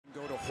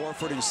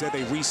Horford and said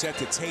they reset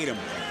to Tatum.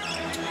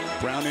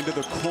 Brown into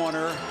the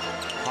corner.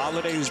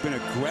 Holiday, who's been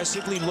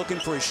aggressively looking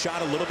for a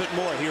shot a little bit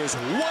more. Here's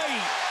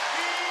White.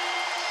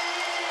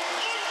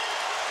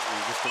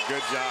 Just a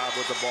good job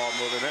with the ball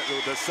moving.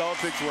 The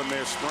Celtics, when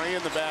they're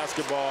spraying the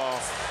basketball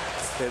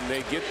and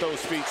they get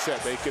those feet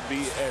set, they could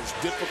be as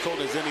difficult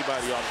as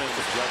anybody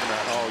offensive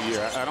juggernaut all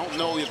year. I don't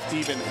know if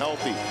even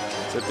healthy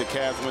that the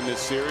Cavs win this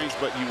series,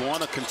 but you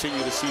want to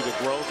continue to see the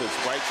growth as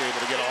White's able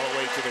to get all the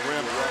way to the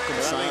rim.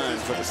 Welcome sign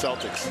for the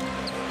Celtics.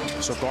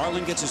 So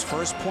Garland gets his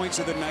first points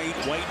of the night.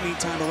 White,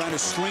 meantime, around a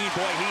screen.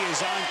 Boy, he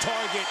is on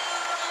target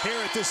here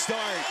at the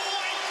start.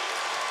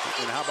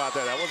 And how about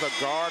that? That was a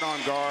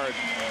guard-on-guard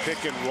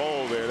pick and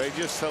roll there. They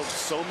just helped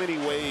so many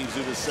ways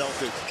to the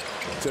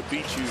Celtics to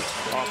beat you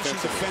offensively.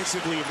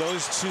 Defensively,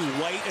 those two,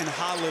 White and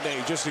Holiday,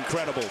 just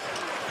incredible.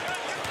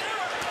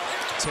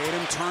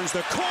 Tatum turns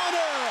the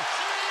corner.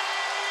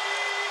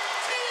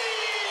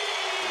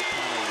 They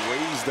kind of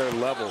raise their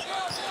level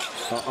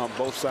on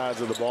both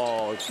sides of the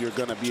ball if you're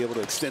going to be able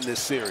to extend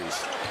this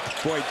series.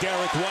 Boy,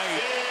 Derrick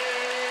White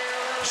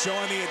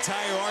showing the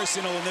entire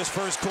arsenal in this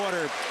first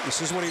quarter.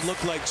 This is what he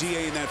looked like,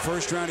 GA, in that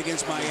first round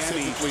against Miami.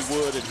 He typically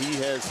would, and he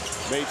has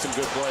made some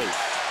good plays.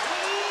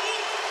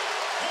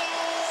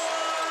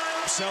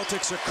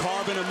 Celtics are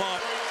carving him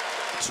up.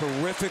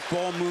 Terrific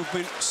ball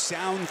movement,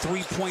 sound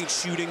three-point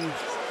shooting.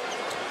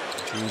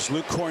 Here's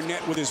Luke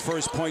Cornett with his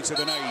first points of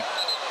the night.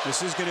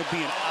 This is going to be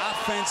an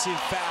offensive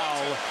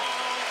foul.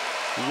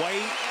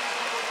 White,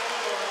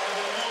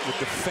 with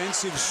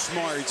defensive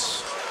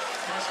smarts,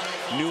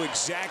 knew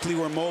exactly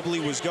where Mobley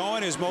was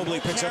going as Mobley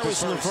picks up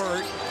his first.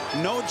 LeVert,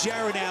 no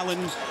Jared Allen.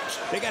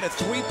 They got a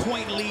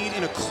three-point lead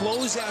in a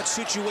closeout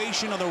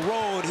situation on the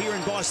road here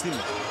in Boston.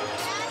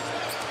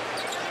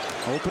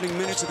 Opening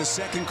minutes of the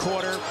second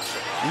quarter.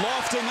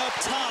 Lofting up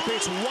top,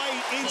 it's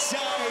White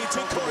inside to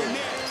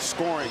Cornett.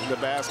 Scoring the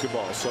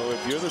basketball. So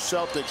if you're the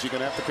Celtics, you're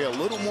going to have to pay a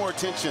little more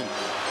attention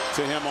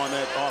to him on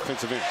that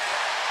offensive end.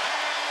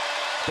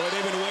 But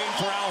they've been waiting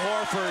for Al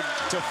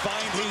Horford to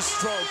find his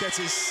stroke. That's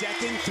his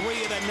second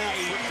three of the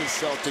night. The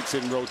Celtics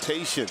in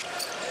rotation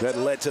that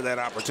led to that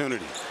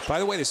opportunity. By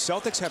the way, the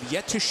Celtics have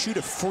yet to shoot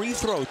a free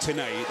throw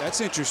tonight.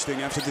 That's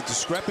interesting after the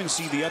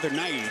discrepancy the other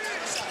night.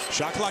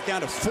 Shot clock down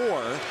to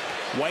 4.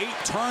 White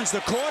turns the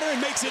corner and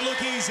makes it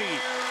look easy.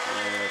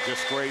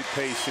 Just great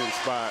patience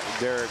by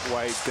Derrick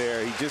White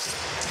there. He just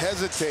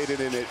hesitated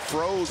and it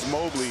froze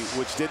Mobley,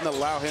 which didn't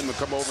allow him to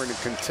come over and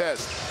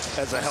contest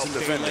as a help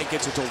defender.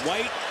 Gets it to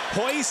White,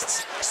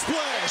 hoists,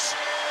 splash.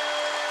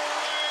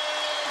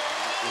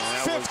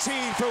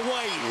 15 for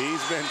White.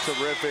 He's been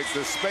terrific.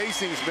 The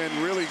spacing's been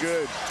really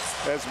good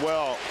as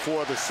well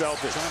for the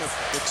Celtics. Trying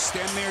to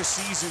extend their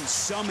season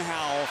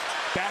somehow.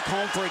 Back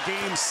home for a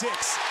game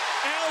 6.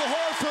 Al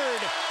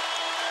Horford.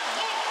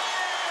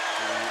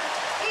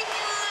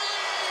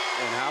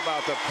 And how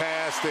about the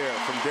pass there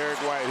from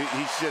Derrick White?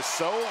 He's just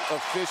so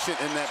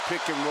efficient in that pick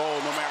and roll,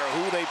 no matter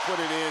who they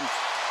put it in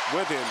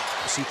with him.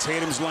 See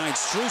Tatum's line.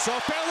 Strus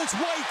off balance.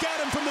 White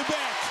got him from the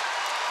back.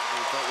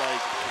 It felt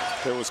like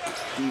there was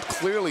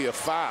clearly a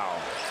foul.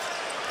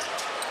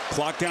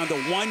 Clock down to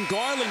 1.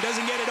 Garland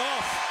doesn't get it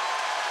off.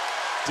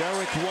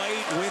 Derrick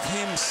White with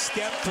him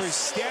step for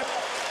step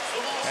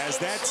as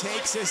that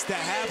takes us to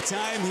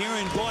halftime here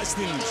in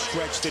Boston.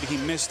 Stretch that he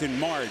missed in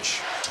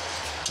March.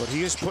 But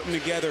he is putting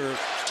together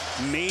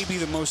maybe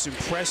the most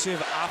impressive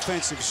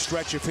offensive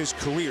stretch of his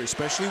career,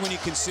 especially when you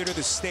consider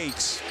the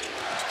stakes.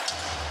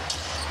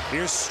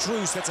 Here's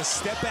Strus. That's a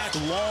step back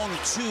long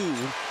 2.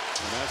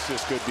 And that's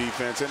just good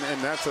defense.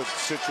 And that's a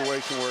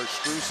situation where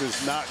Strus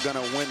is not going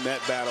to win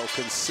that battle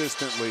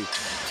consistently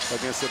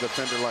against a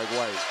defender like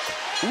White.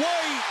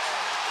 White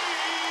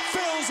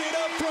fills it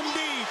up from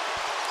deep.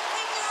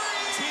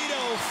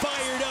 Tito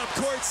fired up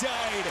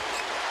courtside.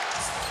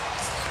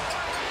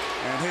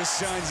 And his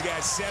son's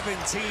got 17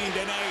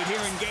 tonight here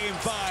in Game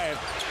 5.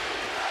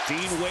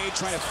 Dean Wade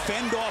trying to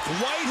fend off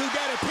White, who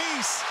got a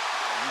piece.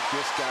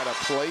 You just got to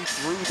play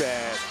through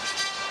that.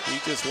 He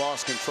just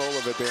lost control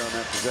of it there on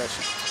that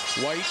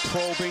possession. White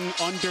probing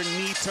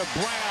underneath to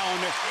Brown.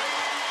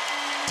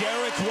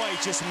 Derrick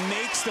White just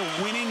makes the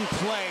winning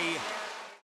play